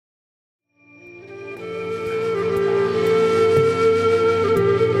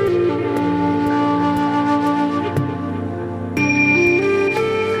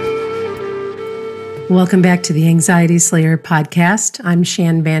Welcome back to the Anxiety Slayer podcast. I'm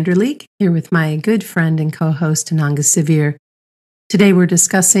Shan Vanderleek, here with my good friend and co-host Ananga Sivir. Today we're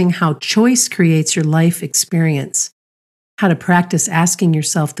discussing how choice creates your life experience, how to practice asking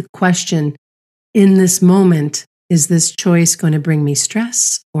yourself the question, in this moment, is this choice going to bring me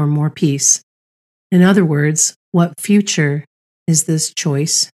stress or more peace? In other words, what future is this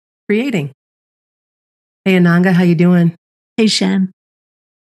choice creating? Hey Ananga, how you doing? Hey Shan.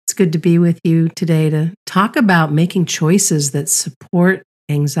 It's good to be with you today to talk about making choices that support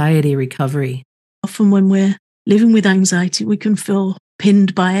anxiety recovery. Often when we're living with anxiety, we can feel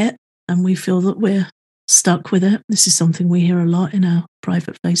pinned by it and we feel that we're stuck with it. This is something we hear a lot in our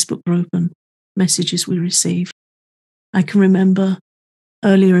private Facebook group and messages we receive. I can remember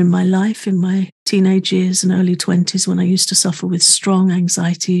earlier in my life, in my teenage years and early 20s, when I used to suffer with strong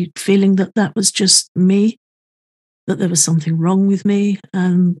anxiety, feeling that that was just me, that there was something wrong with me,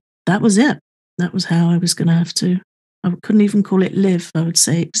 and that was it. That was how I was going to have to, I couldn't even call it live, I would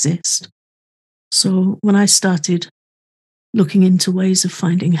say exist. So when I started looking into ways of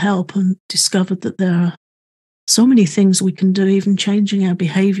finding help and discovered that there are so many things we can do, even changing our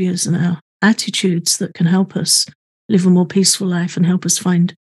behaviors and our attitudes that can help us live a more peaceful life and help us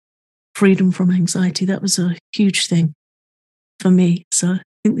find freedom from anxiety, that was a huge thing for me. So I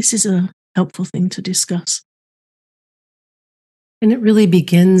think this is a helpful thing to discuss. And it really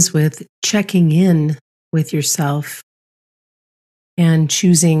begins with checking in with yourself and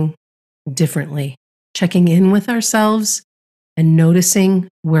choosing differently, checking in with ourselves and noticing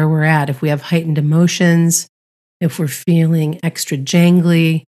where we're at. If we have heightened emotions, if we're feeling extra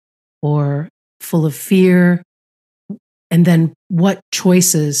jangly or full of fear, and then what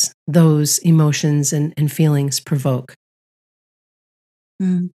choices those emotions and feelings provoke.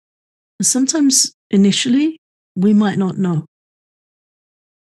 Sometimes initially we might not know.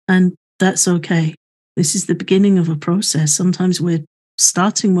 And that's okay. This is the beginning of a process. Sometimes we're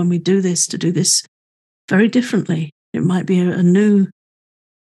starting when we do this to do this very differently. It might be a new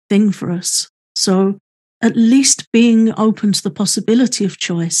thing for us. So at least being open to the possibility of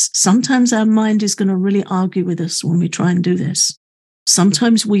choice. Sometimes our mind is going to really argue with us when we try and do this.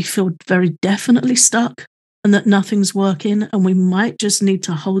 Sometimes we feel very definitely stuck and that nothing's working, and we might just need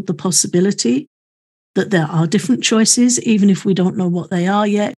to hold the possibility that there are different choices, even if we don't know what they are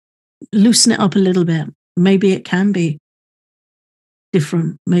yet. Loosen it up a little bit. Maybe it can be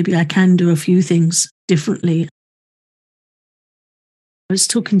different. Maybe I can do a few things differently. I was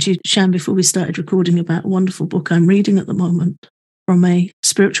talking to you, Shan, before we started recording about a wonderful book I'm reading at the moment from a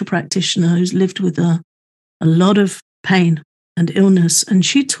spiritual practitioner who's lived with a lot of pain and illness. And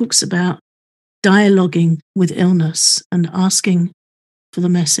she talks about dialoguing with illness and asking for the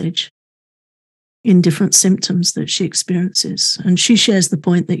message in different symptoms that she experiences. And she shares the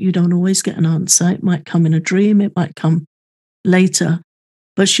point that you don't always get an answer. It might come in a dream, it might come later.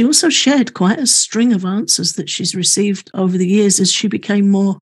 But she also shared quite a string of answers that she's received over the years as she became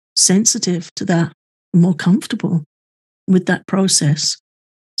more sensitive to that, more comfortable with that process.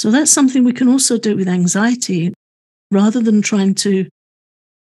 So that's something we can also do with anxiety. Rather than trying to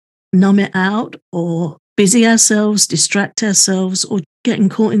numb it out or busy ourselves, distract ourselves, or getting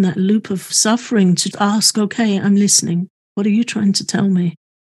caught in that loop of suffering, to ask, okay, I'm listening. What are you trying to tell me?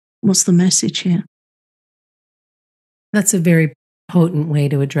 What's the message here? That's a very potent way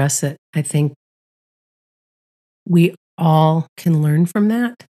to address it. I think we all can learn from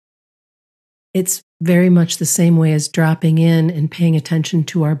that. It's very much the same way as dropping in and paying attention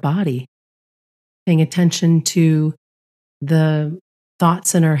to our body, paying attention to the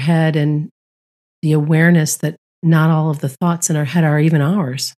thoughts in our head and the awareness that not all of the thoughts in our head are even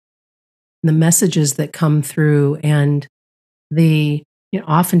ours. The messages that come through, and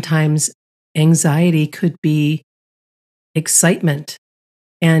oftentimes anxiety could be excitement.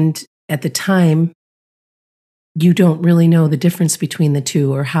 And at the time, you don't really know the difference between the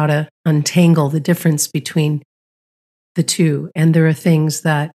two or how to untangle the difference between the two. And there are things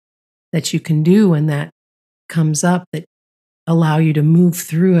that you can do when that comes up that allow you to move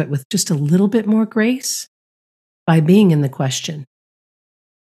through it with just a little bit more grace by being in the question.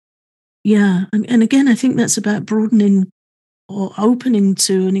 Yeah. And again, I think that's about broadening or opening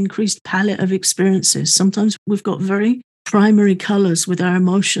to an increased palette of experiences. Sometimes we've got very primary colors with our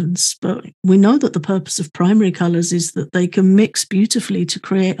emotions, but we know that the purpose of primary colors is that they can mix beautifully to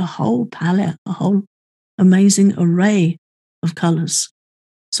create a whole palette, a whole amazing array of colors.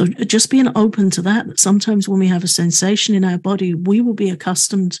 So just being open to that sometimes when we have a sensation in our body, we will be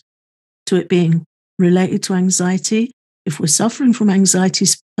accustomed to it being related to anxiety. If we're suffering from anxiety,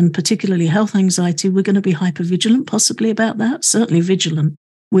 and particularly health anxiety, we're going to be hypervigilant possibly about that, certainly vigilant.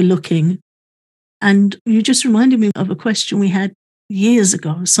 We're looking And you just reminded me of a question we had years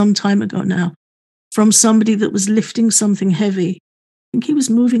ago, some time ago now, from somebody that was lifting something heavy. I think he was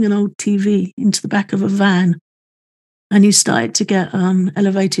moving an old TV into the back of a van, and he started to get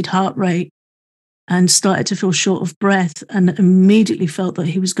elevated heart rate and started to feel short of breath, and immediately felt that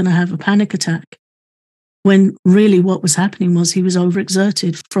he was going to have a panic attack, when really what was happening was he was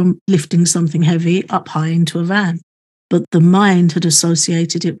overexerted from lifting something heavy up high into a van. But the mind had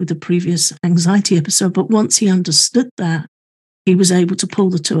associated it with the previous anxiety episode. But once he understood that, he was able to pull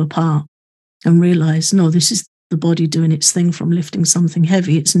the two apart and realize, no, this is the body doing its thing from lifting something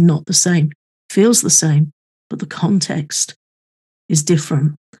heavy. It's not the same. Feels the same, but the context is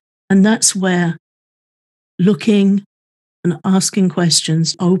different. And that's where looking and asking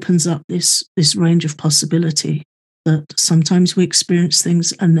questions opens up this range of possibility, that sometimes we experience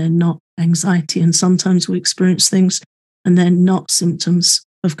things and they're not anxiety, and sometimes we experience things and they're not symptoms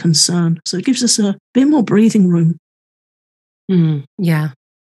of concern. So it gives us a bit more breathing room. Yeah.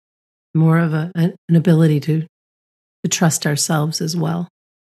 More of an ability to trust ourselves as well.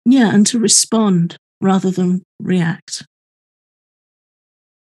 Yeah, and to respond rather than react.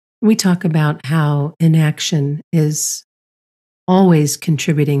 We talk about how inaction is always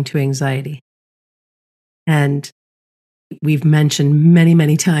contributing to anxiety. And we've mentioned many,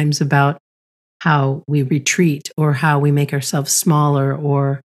 many times about how we retreat, or how we make ourselves smaller,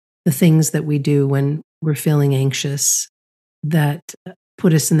 or the things that we do when we're feeling anxious that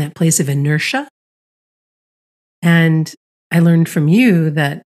put us in that place of inertia. And I learned from you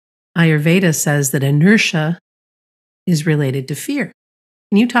that Ayurveda says that inertia is related to fear.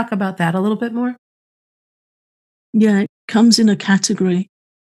 Can you talk about that a little bit more? Yeah, it comes in a category,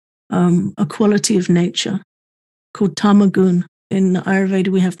 a quality of nature called tamagun. In Ayurveda,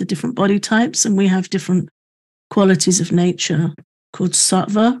 we have the different body types, and we have different qualities of nature called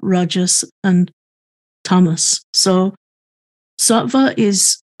sattva, rajas, and tamas. So sattva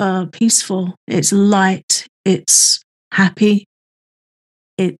is peaceful, it's light, it's happy,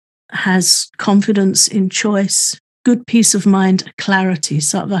 it has confidence in choice, good peace of mind, clarity.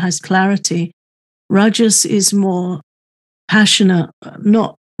 Sattva has clarity. Rajas is more passionate,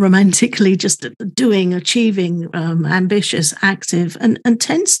 not romantically, just doing, achieving, ambitious, active, and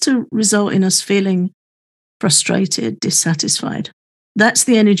tends to result in us feeling frustrated, dissatisfied. That's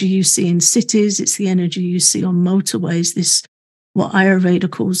the energy you see in cities. It's the energy you see on motorways, this, what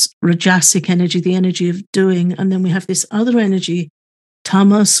Ayurveda calls rajasic energy, the energy of doing. And then we have this other energy,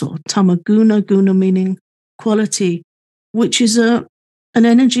 tamas or tamaguna, guna meaning quality, which is an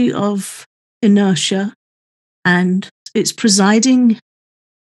energy of inertia, and its presiding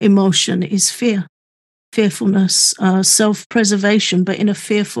emotion is fear, fearfulness, self-preservation, but in a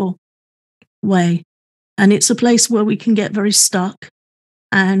fearful way. And it's a place where we can get very stuck,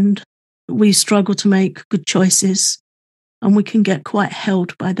 and we struggle to make good choices, and we can get quite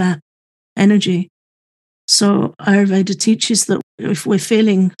held by that energy. So Ayurveda teaches that if we're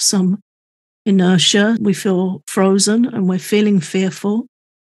feeling some inertia, we feel frozen and we're feeling fearful,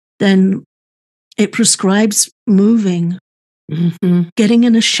 then it prescribes moving, getting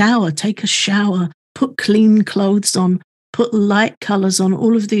in a shower, take a shower, put clean clothes on, put light colors on.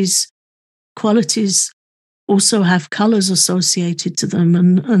 All of these qualities also have colors associated to them.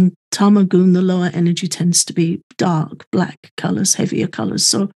 And tamagun, the lower energy, tends to be dark, black colors, heavier colors.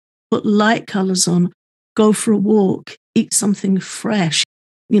 So put light colors on, go for a walk, eat something fresh,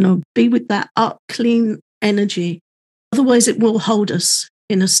 be with that up, clean energy. Otherwise, it will hold us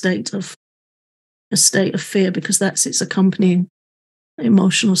in a state of fear, because that's its accompanying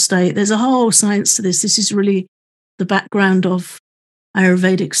emotional state. There's a whole science to this. This is really the background of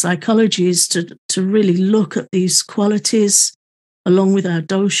Ayurvedic psychology, is to really look at these qualities along with our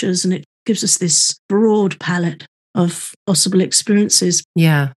doshas, and it gives us this broad palette of possible experiences.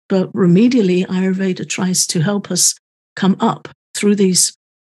 Yeah. But remedially, Ayurveda tries to help us come up through these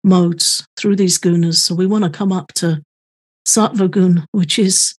modes, through these gunas. So we want to come up to sattva gun, which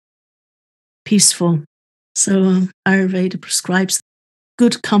is peaceful. So Ayurveda prescribes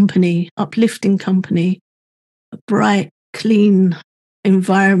good company, uplifting company, a bright, clean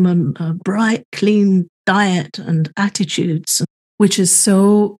environment, a bright, clean diet and attitudes. Which is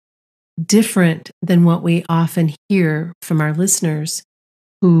so different than what we often hear from our listeners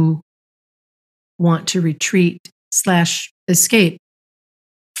who want to retreat/escape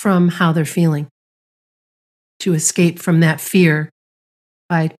from how they're feeling, to escape from that fear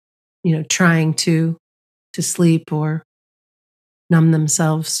by, trying to sleep or numb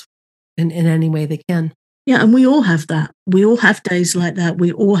themselves in any way they can. Yeah, and we all have that. We all have days like that.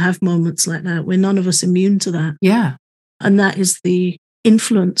 We all have moments like that. We're none of us immune to that. Yeah. And that is the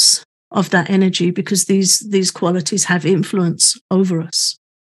influence of that energy, because these qualities have influence over us.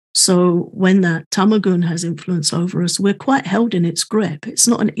 So when that tamagun has influence over us, we're quite held in its grip. It's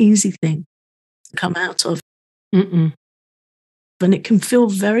not an easy thing to come out of. Mm-mm. And it can feel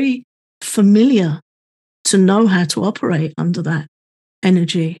very familiar to know how to operate under that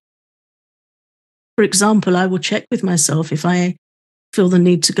energy. For example, I will check with myself. If I feel the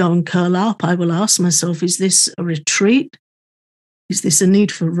need to go and curl up, I will ask myself, is this a retreat? Is this a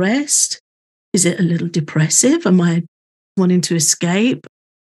need for rest? Is it a little depressive? Am I wanting to escape?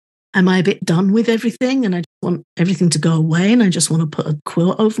 Am I a bit done with everything and I just want everything to go away and I just want to put a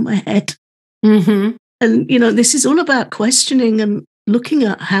quilt over my head? Mm-hmm. And, this is all about questioning and looking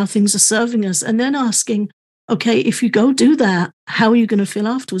at how things are serving us and then asking, okay, if you go do that, how are you going to feel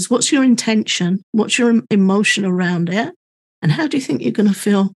afterwards? What's your intention? What's your emotion around it? And how do you think you're going to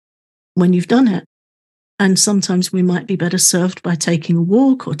feel when you've done it? And sometimes we might be better served by taking a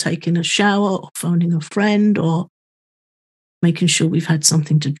walk or taking a shower or phoning a friend or making sure we've had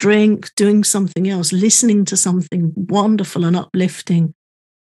something to drink, doing something else, listening to something wonderful and uplifting,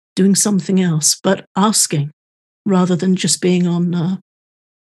 doing something else, but asking rather than just being on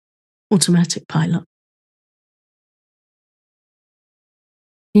automatic pilot.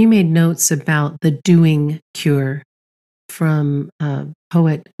 You made notes about the doing cure from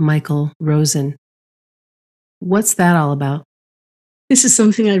poet Michael Rosen. What's that all about? This is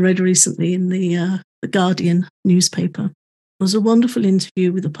something I read recently in the Guardian newspaper. It was a wonderful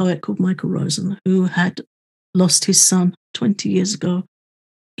interview with a poet called Michael Rosen, who had lost his son 20 years ago.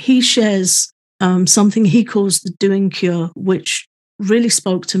 He shares something he calls the doing cure, which really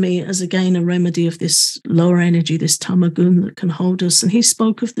spoke to me as, again, a remedy of this lower energy, this tamagun that can hold us. And he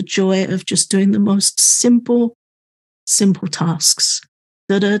spoke of the joy of just doing the most simple tasks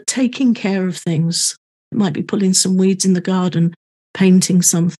that are taking care of things. It might be pulling some weeds in the garden, painting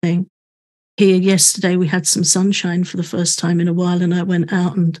something. Here yesterday, we had some sunshine for the first time in a while, and I went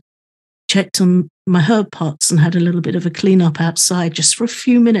out and checked on my herb pots and had a little bit of a cleanup outside just for a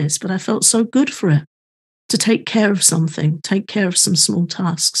few minutes, but I felt so good for it, to take care of something, take care of some small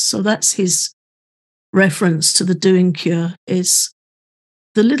tasks. So that's his reference to the doing cure, is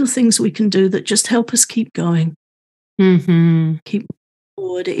the little things we can do that just help us keep going, keep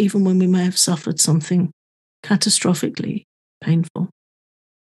forward, even when we may have suffered something catastrophically painful.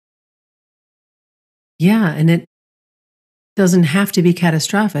 Yeah, and it doesn't have to be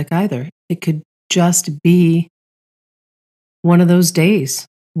catastrophic either. It could just be one of those days,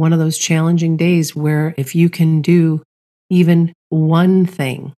 one of those challenging days where if you can do even one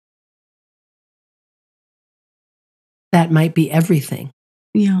thing, that might be everything.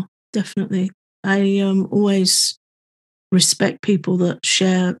 Yeah, definitely. I always respect people that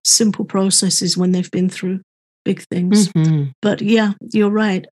share simple processes when they've been through big things. Mm-hmm. But yeah, you're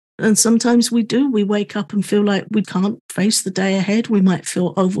right. And sometimes we wake up and feel like we can't face the day ahead. We might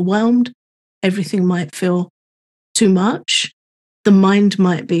feel overwhelmed. Everything might feel too much. The mind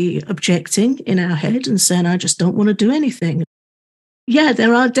might be objecting in our head and saying, I just don't want to do anything. Yeah,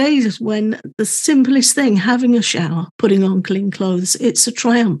 there are days when the simplest thing, having a shower, putting on clean clothes, it's a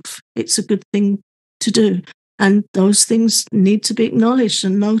triumph. It's a good thing to do. And those things need to be acknowledged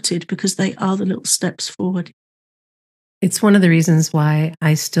and noted because they are the little steps forward. It's one of the reasons why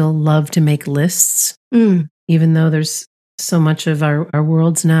I still love to make lists, even though there's so much of our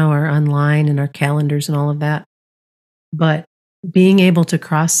worlds now are online and our calendars and all of that. But being able to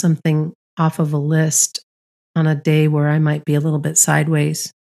cross something off of a list on a day where I might be a little bit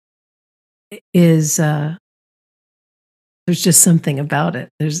sideways is, there's just something about it.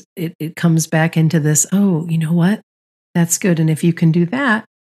 It comes back into this, oh, you know what? That's good. And if you can do that,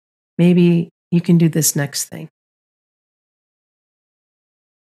 maybe you can do this next thing.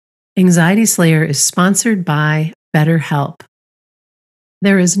 Anxiety Slayer is sponsored by BetterHelp.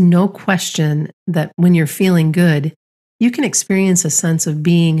 There is no question that when you're feeling good, you can experience a sense of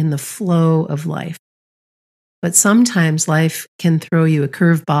being in the flow of life. But sometimes life can throw you a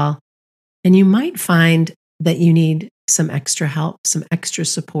curveball, and you might find that you need some extra help, some extra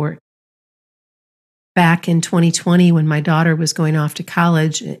support. Back in 2020, when my daughter was going off to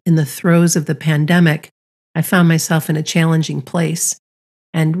college in the throes of the pandemic, I found myself in a challenging place.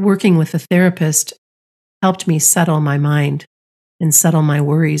 And working with a therapist helped me settle my mind and settle my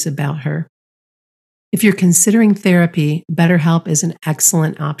worries about her. If you're considering therapy, BetterHelp is an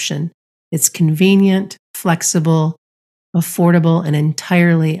excellent option. It's convenient, flexible, affordable, and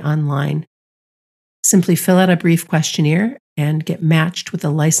entirely online. Simply fill out a brief questionnaire and get matched with a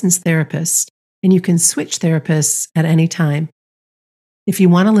licensed therapist, and you can switch therapists at any time. If you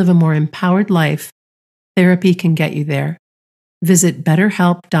want to live a more empowered life, therapy can get you there. Visit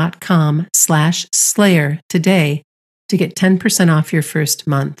betterhelp.com/slayer today to get 10% off your first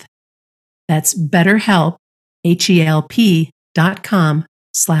month. That's BetterHelp,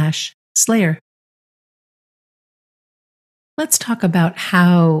 HELP.com/slayer. Let's talk about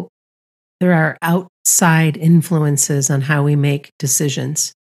how there are outside influences on how we make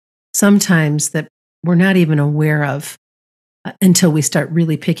decisions, sometimes that we're not even aware of until we start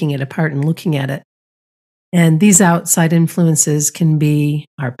really picking it apart and looking at it. And these outside influences can be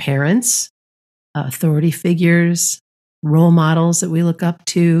our parents, authority figures, role models that we look up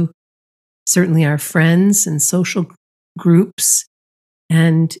to, certainly our friends and social groups,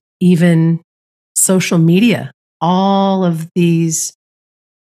 and even social media. All of these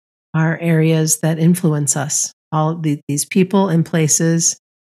are areas that influence us, all of these people and places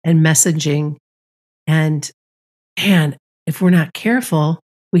and messaging. And if we're not careful,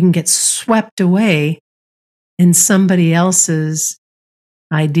 we can get swept away in somebody else's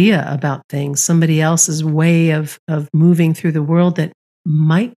idea about things, somebody else's way of moving through the world that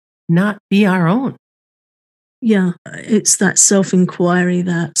might not be our own. Yeah, it's that self-inquiry,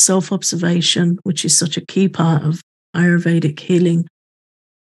 that self-observation, which is such a key part of Ayurvedic healing,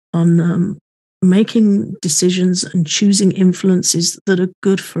 on making decisions and choosing influences that are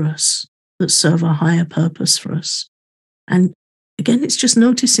good for us, that serve a higher purpose for us. And again, it's just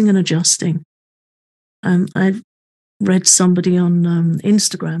noticing and adjusting. I've read somebody on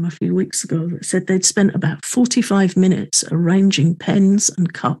Instagram a few weeks ago that said they'd spent about 45 minutes arranging pens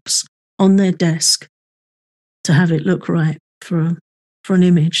and cups on their desk to have it look right for an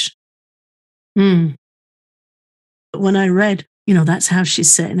image. Mm. But when I read, that's how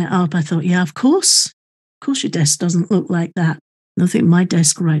she's setting it up, I thought, yeah, of course your desk doesn't look like that. I think my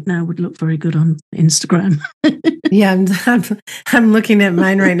desk right now would look very good on Instagram. Yeah, I'm looking at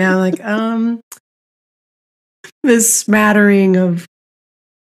mine right now, like this smattering of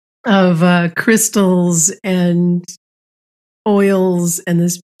crystals and oils and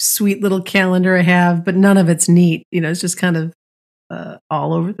this sweet little calendar I have, but none of it's neat. It's just kind of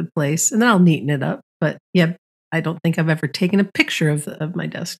all over the place, and then I'll neaten it up. But yeah, I don't think I've ever taken a picture of my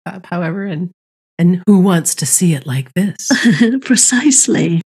desktop, however, and who wants to see it like this?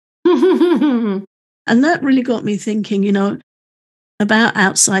 Precisely. And that really got me thinking, about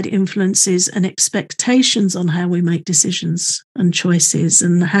outside influences and expectations on how we make decisions and choices,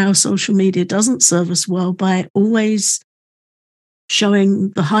 and how social media doesn't serve us well by always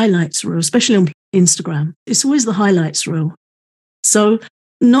showing the highlights reel, especially on Instagram. It's always the highlights reel. So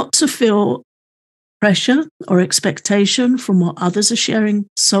not to feel pressure or expectation from what others are sharing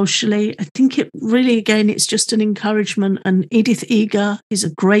socially. I think it really, again, it's just an encouragement. And Edith Eger is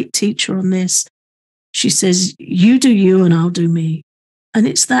a great teacher on this. She says, you do you and I'll do me. And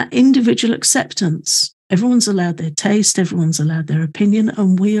it's that individual acceptance. Everyone's allowed their taste, everyone's allowed their opinion,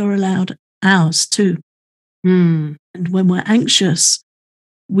 and we are allowed ours too. Mm. And when we're anxious,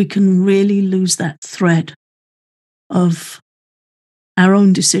 we can really lose that thread of our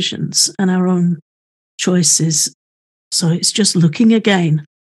own decisions and our own choices. So it's just looking again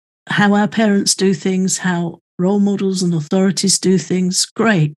how our parents do things, how role models and authorities do things.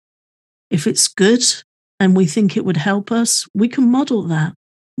 Great. If it's good and we think it would help us, we can model that.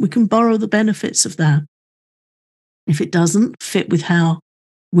 We can borrow the benefits of that. If it doesn't fit with how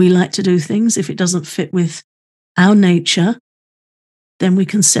we like to do things, if it doesn't fit with our nature, then we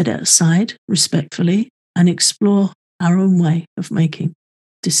can set it aside respectfully and explore our own way of making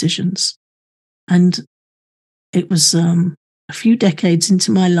decisions. And it was a few decades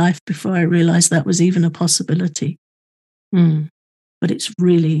into my life before I realized that was even a possibility. Mm. But it's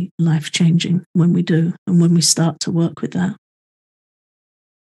really life-changing when we do and when we start to work with that.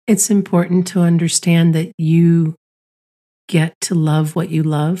 It's important to understand that you get to love what you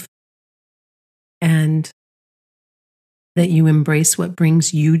love and that you embrace what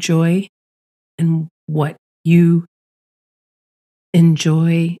brings you joy and what you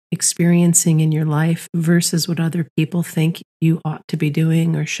enjoy experiencing in your life versus what other people think you ought to be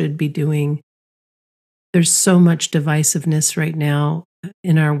doing or should be doing. There's so much divisiveness right now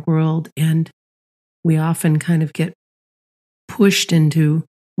in our world, and we often kind of get pushed into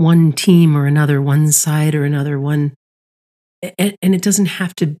one team or another, one side or another, one. And it doesn't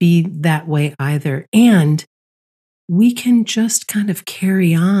have to be that way either. And we can just kind of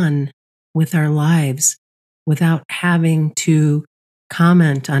carry on with our lives without having to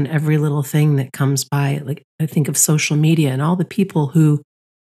comment on every little thing that comes by. Like, I think of social media and all the people who,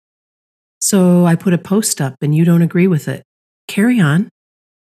 so I put a post up and you don't agree with it. Carry on.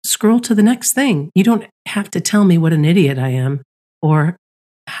 Scroll to the next thing. You don't have to tell me what an idiot I am or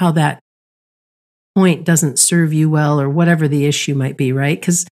how that point doesn't serve you well or whatever the issue might be, right?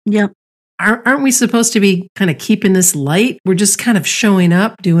 Because Yeah. aren't we supposed to be kind of keeping this light? We're just kind of showing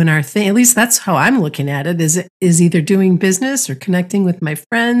up, doing our thing. At least that's how I'm looking at it. Is either doing business or connecting with my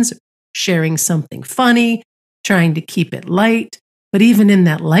friends, sharing something funny, trying to keep it light. But even in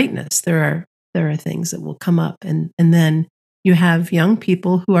that lightness, there are things that will come up, and then you have young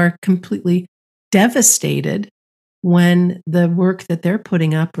people who are completely devastated when the work that they're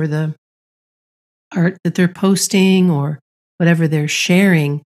putting up or the art that they're posting or whatever they're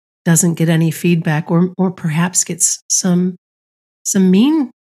sharing doesn't get any feedback, or perhaps gets some mean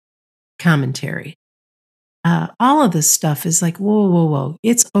commentary. All of this stuff is like, whoa, whoa, whoa.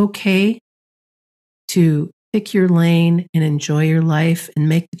 It's okay to pick your lane and enjoy your life and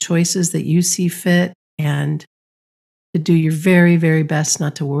make the choices that you see fit, and to do your very, very best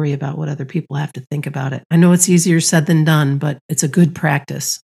not to worry about what other people have to think about it. I know it's easier said than done, but it's a good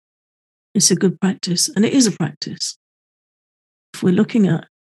practice. It's a good practice, and it is a practice. If we're looking at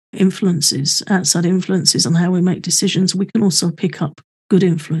influences, outside influences on how we make decisions, we can also pick up good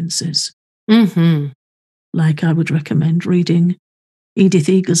influences. Mm-hmm. Like I would recommend reading Edith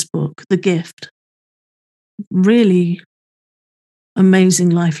Eger's book, The Gift. Really amazing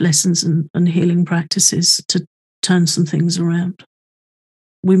life lessons and healing practices to turn some things around.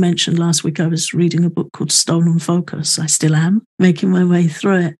 We mentioned last week I was reading a book called Stolen Focus. I still am making my way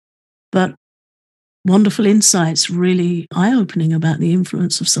through it. But wonderful insights, really eye-opening about the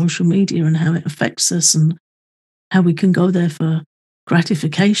influence of social media and how it affects us and how we can go there for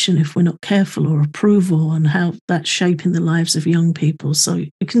gratification if we're not careful, or approval, and how that's shaping the lives of young people. So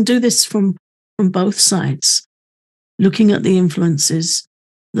you can do this from both sides, looking at the influences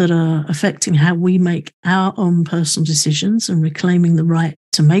that are affecting how we make our own personal decisions and reclaiming the right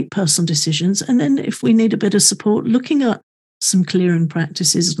to make personal decisions. And then if we need a bit of support, looking at some clearing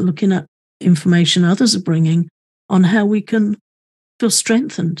practices, looking at information others are bringing on how we can feel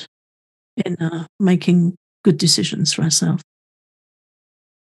strengthened in making good decisions for ourselves.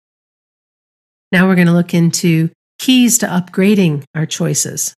 Now we're going to look into keys to upgrading our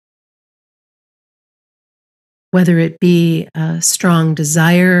choices. Whether it be a strong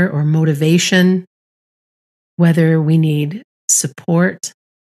desire or motivation, whether we need support,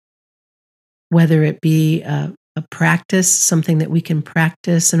 whether it be a practice, something that we can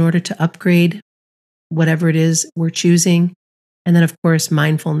practice in order to upgrade whatever it is we're choosing. And then, of course,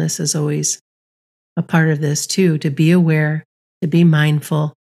 mindfulness is always a part of this too, to be aware, to be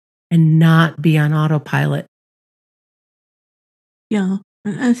mindful, and not be on autopilot. Yeah,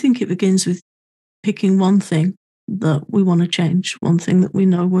 I think it begins with picking one thing that we want to change, one thing that we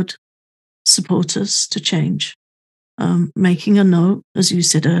know would support us to change. Making a note, as you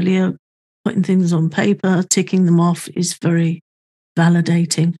said earlier, putting things on paper, ticking them off is very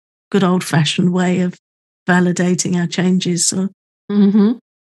validating. Good old-fashioned way of validating our changes. So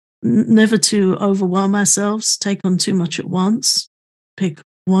never to overwhelm ourselves, take on too much at once. Pick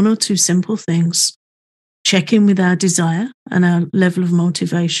one or two simple things. Check in with our desire and our level of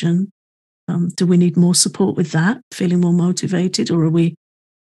motivation. Do we need more support with that, feeling more motivated, or are we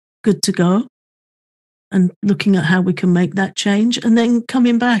good to go? And looking at how we can make that change, and then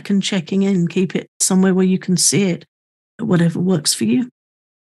coming back and checking in, keep it somewhere where you can see it, whatever works for you,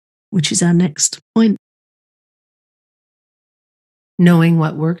 which is our next point. Knowing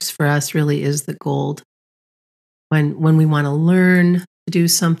what works for us really is the gold. When we want to learn to do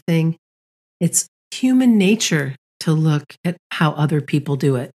something, it's human nature to look at how other people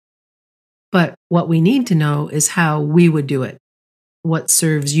do it. But what we need to know is how we would do it. What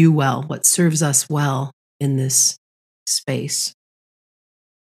serves you well, what serves us well in this space.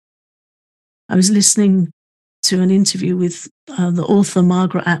 I was listening to an interview with the author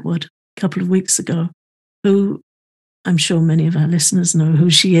Margaret Atwood a couple of weeks ago, who I'm sure many of our listeners know who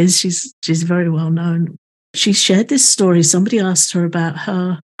she is. She's very well known. She shared this story. Somebody asked her about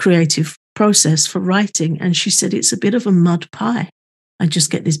her creative process for writing, and she said it's a bit of a mud pie. I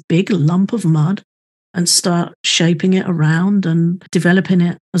just get this big lump of mud and start shaping it around and developing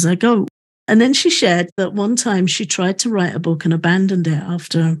it as I go. And then she shared that one time she tried to write a book and abandoned it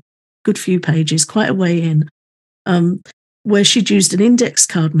after a good few pages, quite a way in, where she'd used an index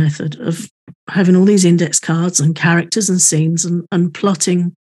card method of having all these index cards and characters and scenes and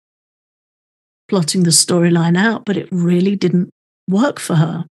plotting the storyline out, but it really didn't work for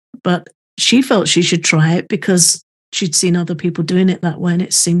her. But she felt she should try it because she'd seen other people doing it that way, and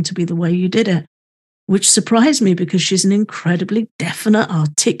it seemed to be the way you did it, which surprised me because she's an incredibly definite,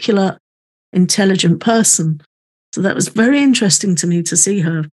 articulate, intelligent person. So that was very interesting to me to see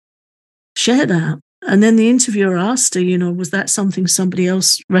her share that. And then the interviewer asked her, was that something somebody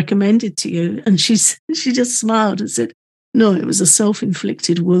else recommended to you? And she just smiled and said, no, it was a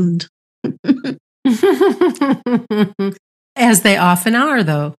self-inflicted wound. As they often are,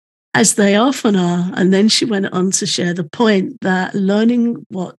 though. As they often are. And then she went on to share the point that learning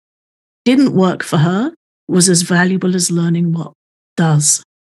what didn't work for her was as valuable as learning what does.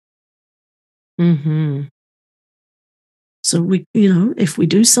 Mm-hmm. So if we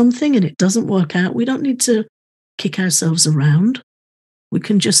do something and it doesn't work out, we don't need to kick ourselves around. We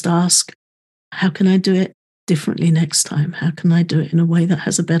can just ask, how can I do it differently next time? How can I do it in a way that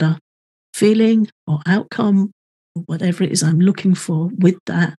has a better feeling or outcome or whatever it is I'm looking for with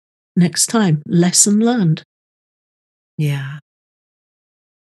that next time? Lesson learned. Yeah.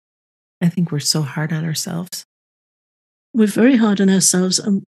 I think we're so hard on ourselves. We're very hard on ourselves,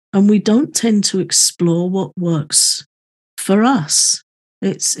 and we don't tend to explore what works for us.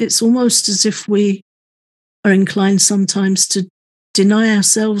 It's almost as if we are inclined sometimes to deny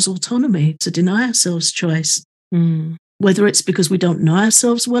ourselves autonomy, to deny ourselves choice. Whether it's because we don't know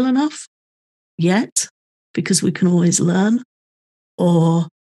ourselves well enough yet, because we can always learn, or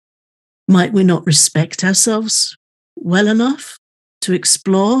might we not respect ourselves well enough to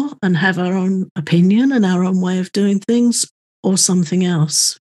explore and have our own opinion and our own way of doing things, or something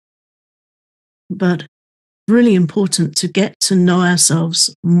else. But really important to get to know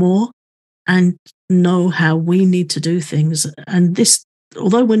ourselves more and know how we need to do things. And this,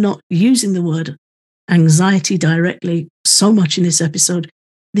 although we're not using the word anxiety directly so much in this episode,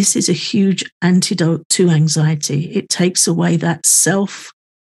 this is a huge antidote to anxiety. It takes away that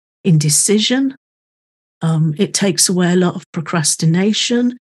self-indecision. It takes away a lot of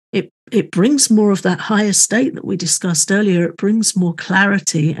procrastination. It brings more of that higher state that we discussed earlier. It brings more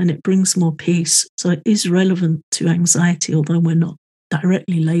clarity and it brings more peace. So it is relevant to anxiety, although we're not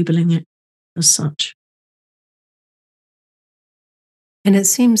directly labeling it as such. And it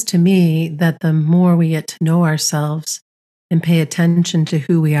seems to me that the more we get to know ourselves and pay attention to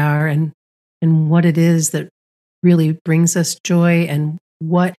who we are and what it is that really brings us joy and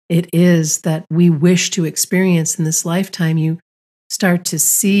what it is that we wish to experience in this lifetime, you start to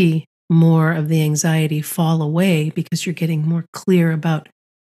see more of the anxiety fall away because you're getting more clear about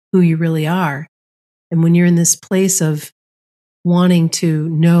who you really are. And when you're in this place of wanting to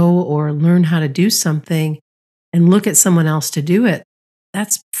know or learn how to do something and look at someone else to do it,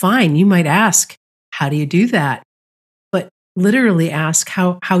 that's fine. You might ask, how do you do that? But literally ask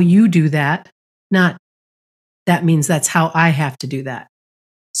how you do that, not that means that's how I have to do that.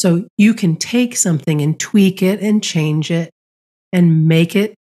 So you can take something and tweak it and change it and make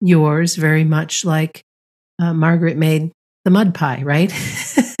it yours, very much like Margaret made the mud pie, right?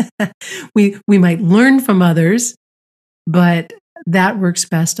 we might learn from others, but that works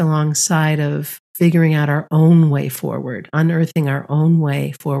best alongside of figuring out our own way forward, unearthing our own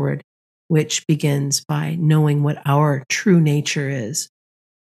way forward, which begins by knowing what our true nature is.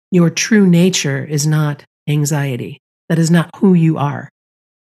 Your true nature is not anxiety. That is not who you are.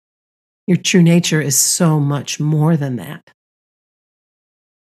 Your true nature is so much more than that.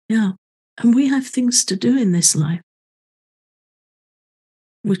 Yeah. And we have things to do in this life,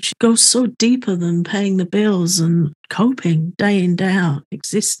 which goes so deeper than paying the bills and coping day in, day out,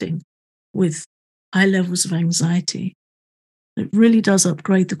 existing with high levels of anxiety. It really does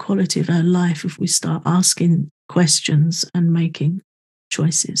upgrade the quality of our life if we start asking questions and making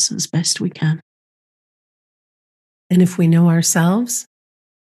choices as best we can. And if we know ourselves,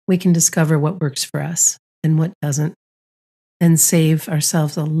 we can discover what works for us and what doesn't, and save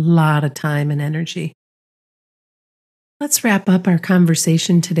ourselves a lot of time and energy. Let's wrap up our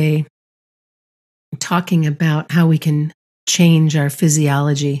conversation today talking about how we can change our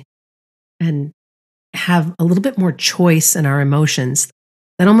physiology and have a little bit more choice in our emotions.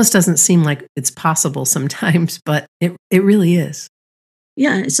 That almost doesn't seem like it's possible sometimes, but it really is.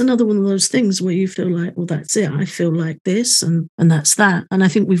 Yeah, it's another one of those things where you feel like, well, that's it. I feel like this and that's that. And I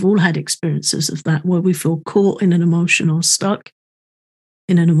think we've all had experiences of that where we feel caught in an emotion or stuck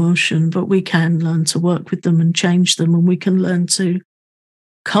in an emotion, but we can learn to work with them and change them. And we can learn to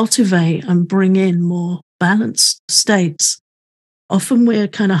cultivate and bring in more balanced states. Often we're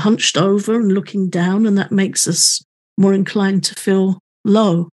kind of hunched over and looking down, and that makes us more inclined to feel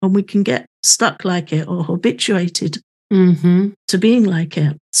low, and we can get stuck like it or habituated to being like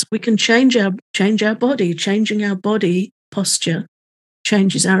it. So we can change our body. Changing our body posture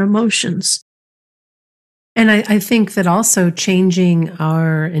changes our emotions. And I think that also changing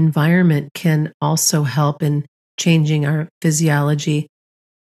our environment can also help in changing our physiology.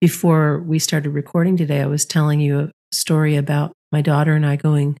 Before we started recording today, I was telling you a story about my daughter and I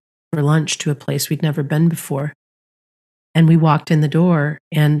going for lunch to a place we'd never been before. And we walked in the door,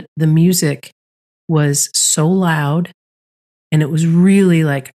 and the music was so loud, and it was really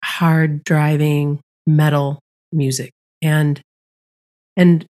like hard driving metal music. And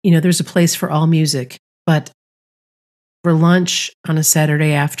there's a place for all music, but for lunch on a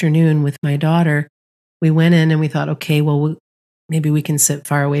Saturday afternoon with my daughter, we went in and we thought, okay, well, maybe we can sit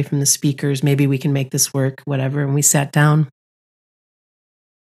far away from the speakers. Maybe we can make this work, whatever. And we sat down,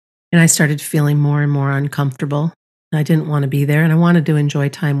 and I started feeling more and more uncomfortable. I didn't want to be there, and I wanted to enjoy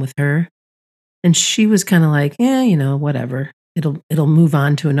time with her. And she was kind of like, yeah, whatever. It'll move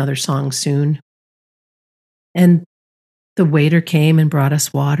on to another song soon. And the waiter came and brought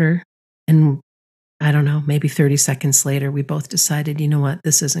us water. And I don't know, maybe 30 seconds later, we both decided, you know what,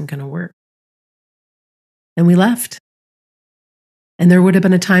 this isn't going to work. And we left. And there would have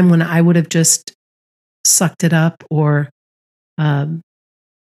been a time when I would have just sucked it up or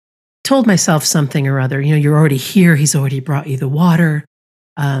told myself something or other. You're already here. He's already brought you the water.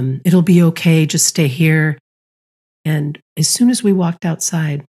 It'll be okay. Just stay here. And as soon as we walked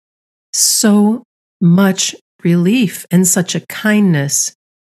outside, so much relief and such a kindness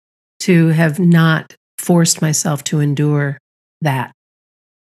to have not forced myself to endure that.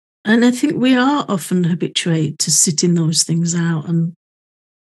 And I think we are often habituated to sitting those things out, and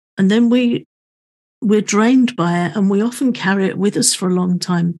then we're drained by it, and we often carry it with us for a long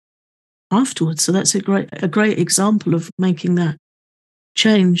time afterwards. So that's a great example of making that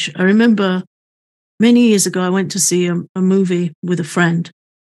change. I remember many years ago, I went to see a movie with a friend,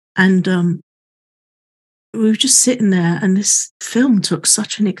 and we were just sitting there, and this film took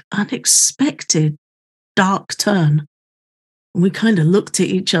such an unexpected dark turn. And we kind of looked at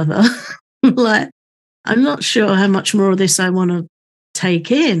each other like, I'm not sure how much more of this I want to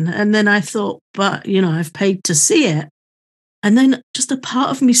take in. And then I thought, but, I've paid to see it. And then just a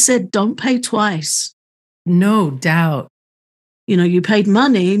part of me said, don't pay twice. No doubt. You paid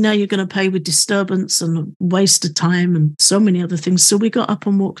money, now you're going to pay with disturbance and a waste of time and so many other things. So we got up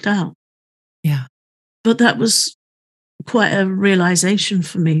and walked out. Yeah. But that was quite a realization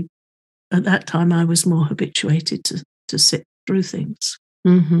for me. At that time, I was more habituated to sit through things.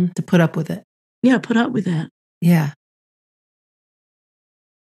 Mm-hmm. To put up with it. Yeah, put up with that. Yeah.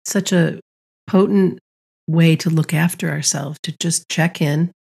 Such a potent way to look after ourselves, to just check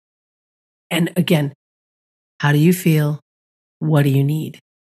in. And again, how do you feel? What do you need?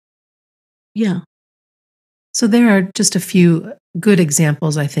 Yeah. So there are just a few good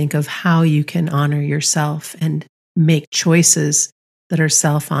examples, I think, of how you can honor yourself and make choices that are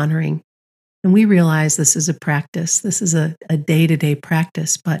self-honoring. And we realize this is a practice. This is a day-to-day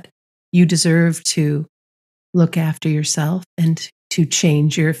practice, but you deserve to look after yourself and to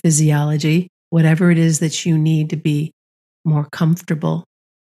change your physiology, whatever it is that you need to be more comfortable.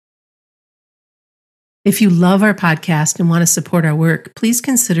 If you love our podcast and want to support our work, please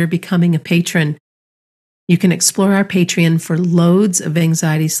consider becoming a patron. You can explore our Patreon for loads of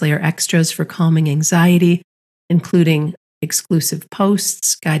Anxiety Slayer extras for calming anxiety, including exclusive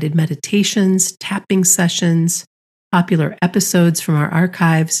posts, guided meditations, tapping sessions, popular episodes from our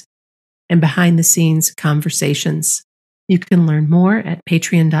archives, and behind-the-scenes conversations. You can learn more at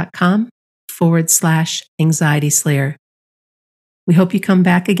patreon.com/Anxiety Slayer. We hope you come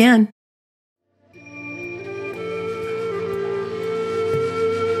back again.